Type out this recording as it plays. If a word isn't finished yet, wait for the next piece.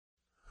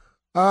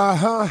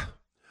Uh-huh.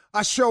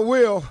 I sure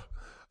will.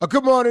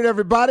 Good morning,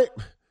 everybody.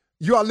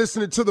 You are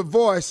listening to The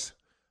Voice.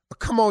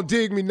 Come on,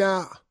 dig me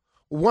now.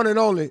 One and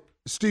only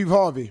Steve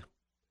Harvey.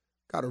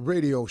 Got a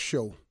radio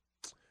show.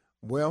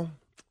 Well,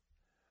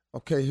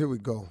 okay, here we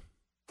go.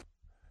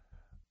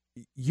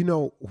 You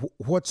know,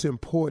 what's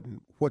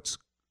important,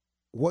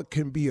 what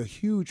can be a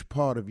huge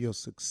part of your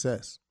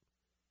success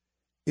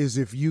is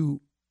if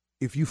you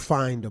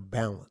find a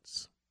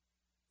balance.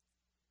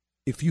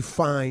 If you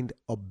find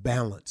a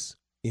balance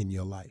in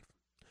your life.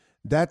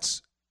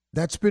 That's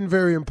been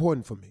very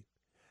important for me.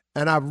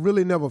 And I've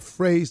really never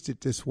phrased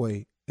it this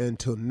way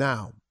until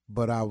now,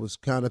 but I was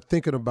kind of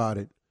thinking about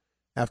it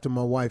after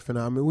my wife and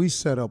I mean, we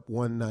set up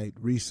one night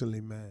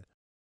recently, man.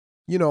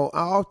 You know,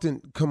 I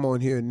often come on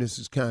here, and this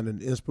is kind of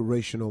an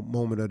inspirational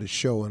moment of the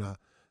show, and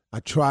I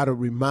try to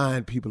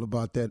remind people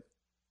about that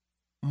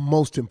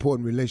most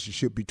important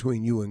relationship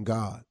between you and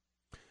God.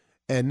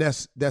 And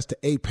that's the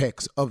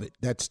apex of it.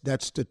 That's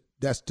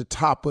the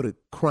top of the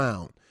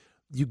crown.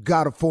 You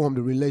got to form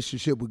the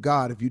relationship with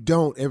God. If you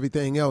don't,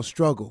 everything else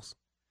struggles.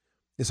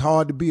 It's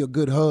hard to be a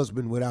good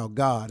husband without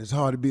God. It's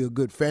hard to be a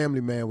good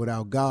family man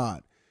without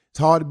God. It's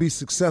hard to be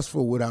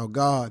successful without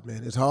God,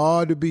 man. It's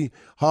hard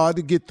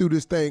to get through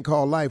this thing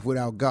called life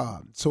without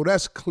God. So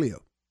that's clear.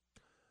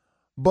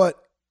 But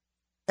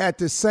at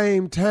the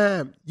same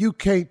time, you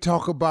can't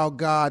talk about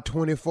God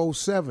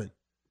 24/7.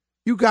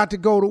 You got to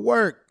go to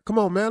work. Come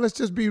on, man. Let's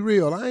just be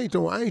real. I ain't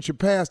your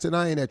pastor and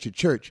I ain't at your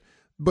church.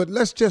 But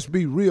let's just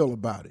be real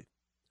about it.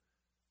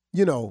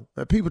 You know,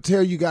 people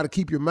tell you got to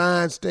keep your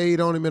mind stayed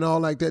on him and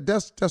all like that.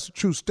 That's a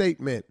true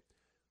statement.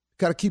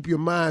 Got to keep your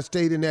mind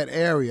stayed in that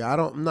area.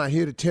 I'm not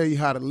here to tell you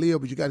how to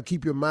live, but you got to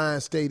keep your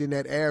mind stayed in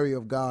that area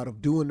of God,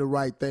 of doing the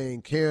right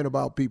thing, caring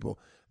about people.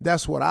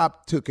 That's what I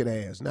took it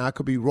as. Now, I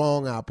could be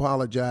wrong. I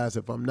apologize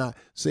if I'm not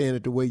saying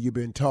it the way you've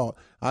been taught.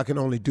 I can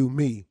only do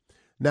me.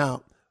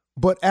 Now,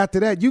 but after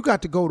that, you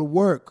got to go to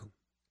work.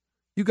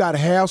 You got to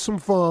have some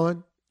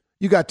fun.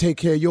 You got to take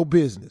care of your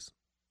business.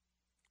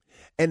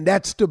 And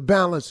that's the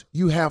balance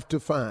you have to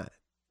find.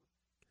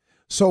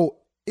 So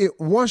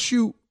once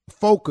you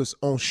focus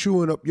on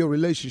shoring up your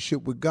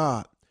relationship with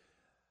God,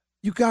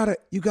 you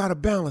gotta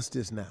balance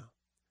this now.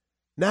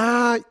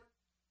 Now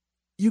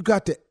you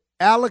got to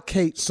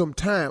allocate some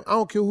time. I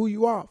don't care who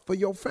you are, for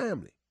your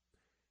family.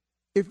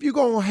 If you're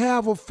gonna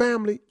have a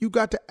family, you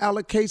got to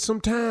allocate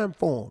some time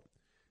for them.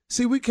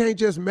 See, we can't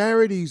just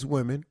marry these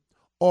women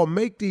or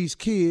make these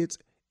kids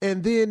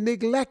and then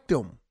neglect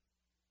them.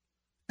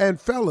 And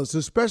fellas,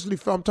 especially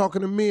if I'm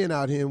talking to men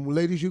out here, and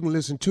ladies, you can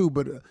listen too,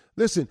 but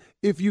listen,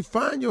 if you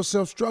find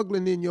yourself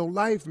struggling in your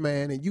life,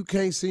 man, and you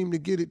can't seem to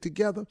get it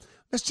together,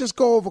 let's just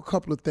go over a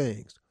couple of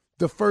things.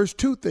 The first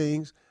two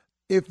things,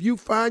 if you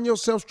find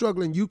yourself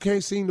struggling, you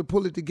can't seem to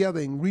pull it together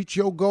and reach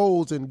your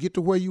goals and get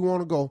to where you want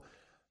to go,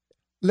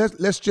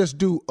 let's just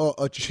do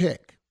a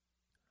check.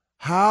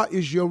 How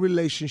is your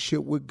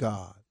relationship with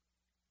God?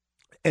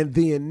 And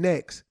then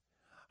next,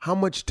 how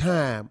much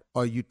time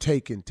are you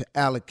taking to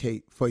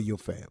allocate for your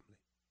family?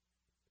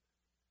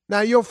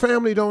 Now, your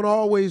family don't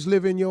always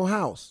live in your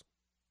house,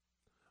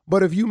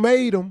 but if you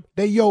made them,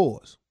 they're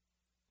yours.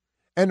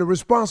 And the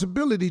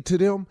responsibility to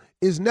them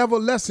is never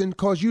lessened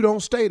because you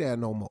don't stay there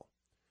no more,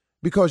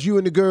 because you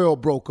and the girl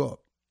broke up.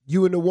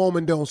 You and the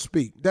woman don't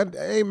speak.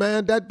 Hey,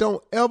 man, that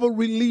don't ever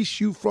release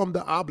you from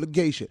the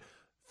obligation.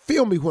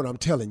 Feel me when I'm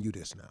telling you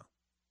this now.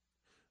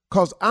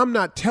 Because I'm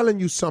not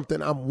telling you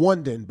something I'm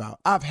wondering about.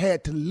 I've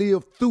had to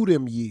live through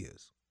them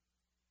years.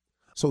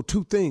 So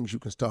two things you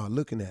can start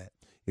looking at.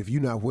 If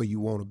you're not where you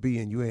want to be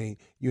and you ain't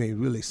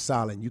really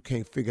solid, you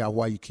can't figure out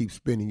why you keep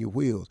spinning your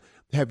wheels.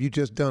 Have you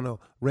just done a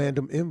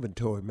random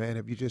inventory, man?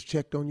 Have you just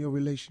checked on your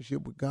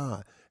relationship with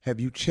God? Have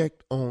you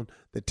checked on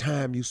the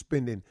time you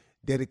spending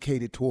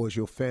dedicated towards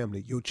your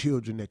family, your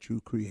children that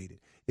you created?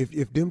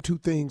 If them two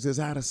things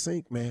is out of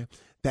sync, man,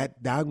 that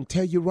I can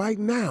tell you right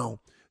now,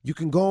 you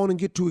can go on and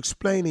get to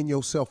explaining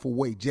yourself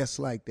away just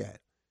like that.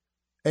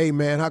 Hey,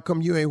 man, how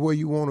come you ain't where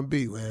you want to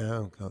be?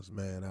 Well, because,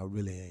 man, I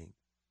really ain't.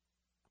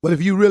 Well,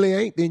 if you really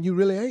ain't, then you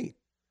really ain't.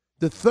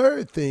 The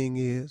third thing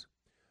is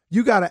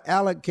you got to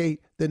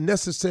allocate the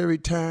necessary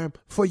time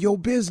for your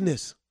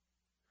business.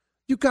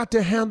 You got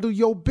to handle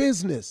your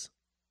business.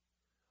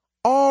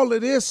 All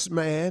of this,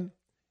 man,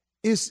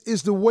 is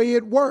the way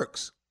it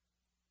works.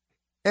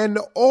 And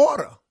the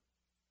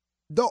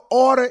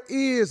order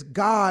is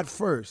God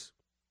first.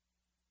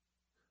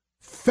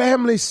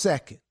 Family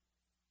second.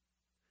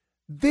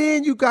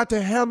 Then you got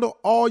to handle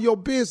all your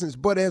business.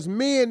 But as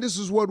men, this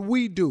is what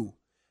we do.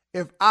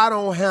 If I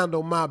don't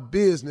handle my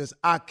business,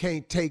 I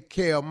can't take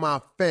care of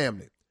my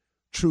family.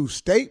 True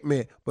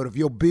statement, but if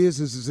your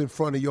business is in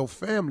front of your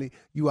family,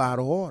 you out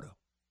of order.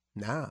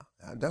 Nah,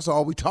 that's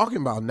all we talking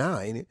about now,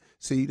 ain't it?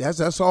 See,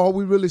 that's all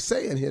we really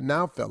saying here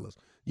now, fellas.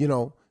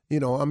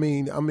 I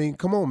mean,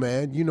 come on,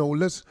 man.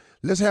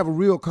 Let's have a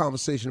real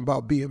conversation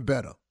about being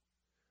better.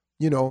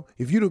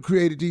 If you done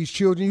created these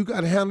children, you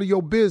got to handle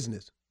your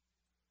business.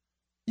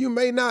 You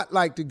may not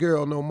like the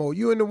girl no more.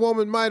 You and the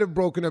woman might have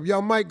broken up.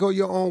 Y'all might go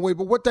your own way.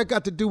 But what that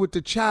got to do with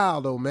the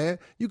child, though, man?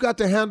 You got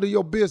to handle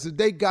your business.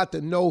 They got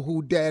to know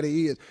who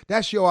daddy is.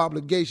 That's your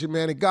obligation,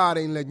 man, and God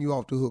ain't letting you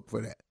off the hook for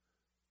that.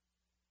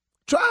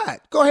 Try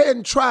it. Go ahead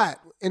and try it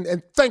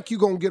and think you're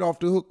going to get off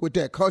the hook with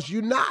that, because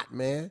you're not,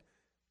 man.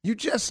 You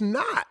just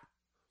not.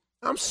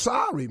 I'm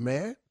sorry,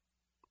 man.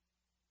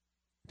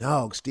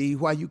 Dog, Steve,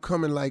 why you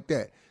coming like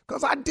that?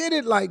 Because I did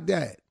it like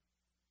that.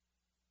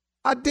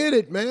 I did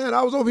it, man.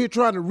 I was over here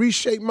trying to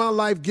reshape my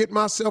life, get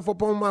myself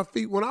up on my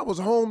feet. When I was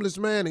homeless,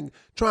 man, and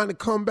trying to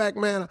come back,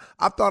 man,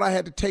 I thought I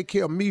had to take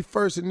care of me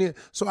first and then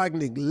so I can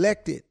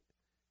neglect it,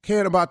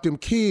 caring about them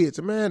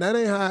kids. Man, that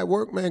ain't how it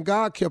worked, man.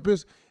 God kept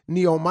his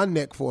knee on my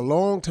neck for a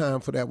long time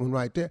for that one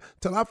right there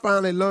till I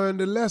finally learned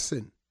the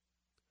lesson.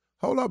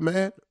 Hold up,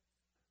 man.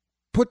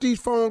 Put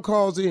these phone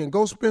calls in.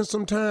 Go spend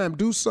some time.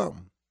 Do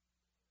something.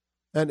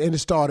 And it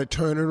started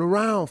turning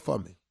around for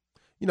me.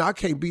 You know, I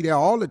can't be there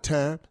all the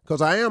time because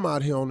I am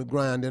out here on the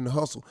grind and the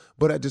hustle.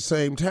 But at the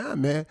same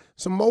time, man,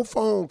 some more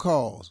phone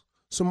calls,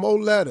 some more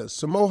letters,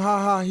 some more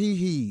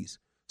ha-ha-he-he's,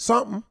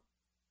 something.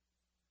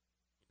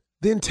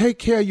 Then take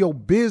care of your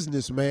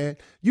business, man.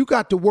 You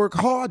got to work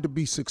hard to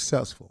be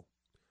successful.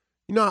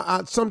 You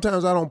know,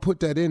 sometimes I don't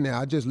put that in there.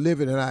 I just live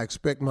it, and I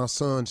expect my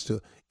sons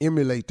to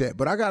emulate that.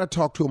 But I got to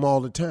talk to them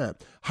all the time.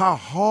 How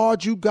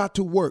hard you got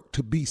to work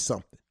to be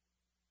something.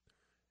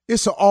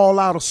 It's an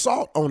all-out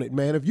assault on it,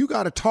 man. If you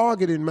got a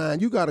target in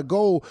mind, you got a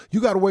goal, you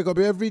got to wake up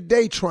every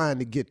day trying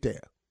to get there.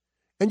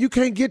 And you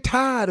can't get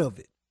tired of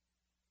it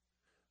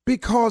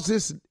because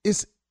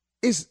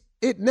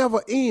it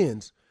never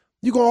ends.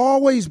 You're going to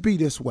always be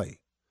this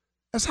way.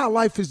 That's how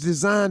life is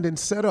designed and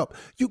set up.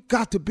 You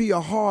got to be a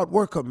hard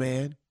worker,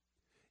 man.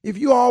 If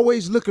you're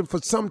always looking for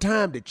some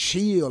time to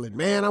chill and,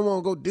 man, I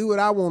want to go do what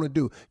I want to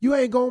do, you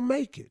ain't going to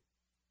make it.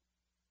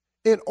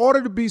 In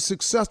order to be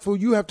successful,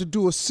 you have to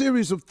do a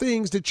series of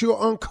things that you're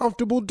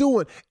uncomfortable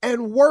doing.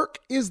 And work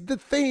is the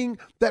thing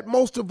that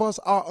most of us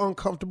are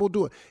uncomfortable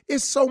doing.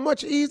 It's so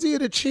much easier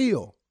to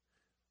chill.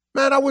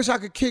 Man, I wish I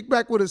could kick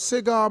back with a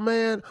cigar,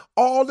 man,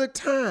 all the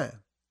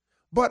time.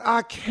 But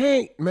I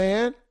can't,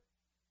 man.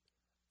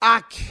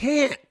 I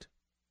can't.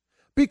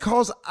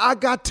 Because I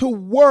got to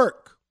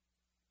work.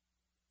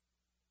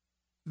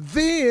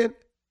 Then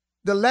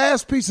the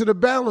last piece of the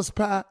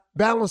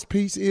balance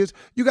piece is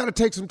you got to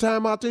take some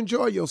time out to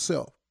enjoy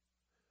yourself.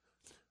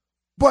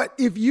 But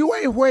if you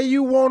ain't where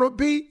you want to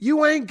be,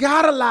 you ain't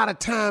got a lot of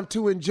time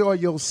to enjoy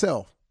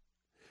yourself.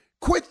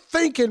 Quit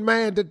thinking,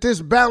 man, that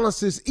this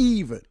balance is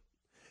even.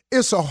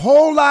 It's a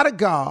whole lot of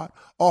God,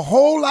 a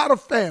whole lot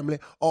of family,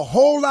 a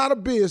whole lot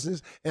of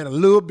business, and a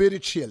little bit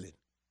of chilling.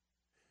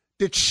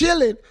 The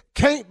chilling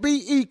can't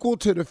be equal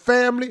to the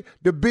family,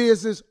 the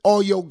business,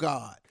 or your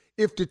God.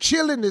 If the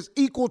chilling is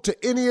equal to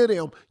any of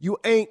them, you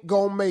ain't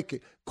gonna make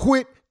it.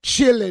 Quit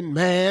chilling,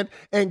 man,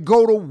 and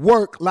go to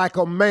work like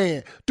a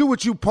man. Do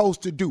what you're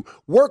supposed to do.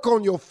 Work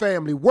on your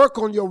family, work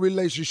on your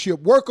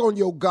relationship, work on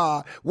your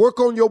God, work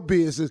on your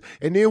business.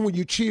 And then when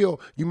you chill,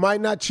 you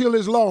might not chill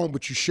as long,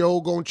 but you sure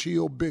gonna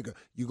chill bigger.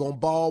 You gonna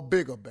ball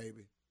bigger,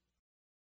 baby.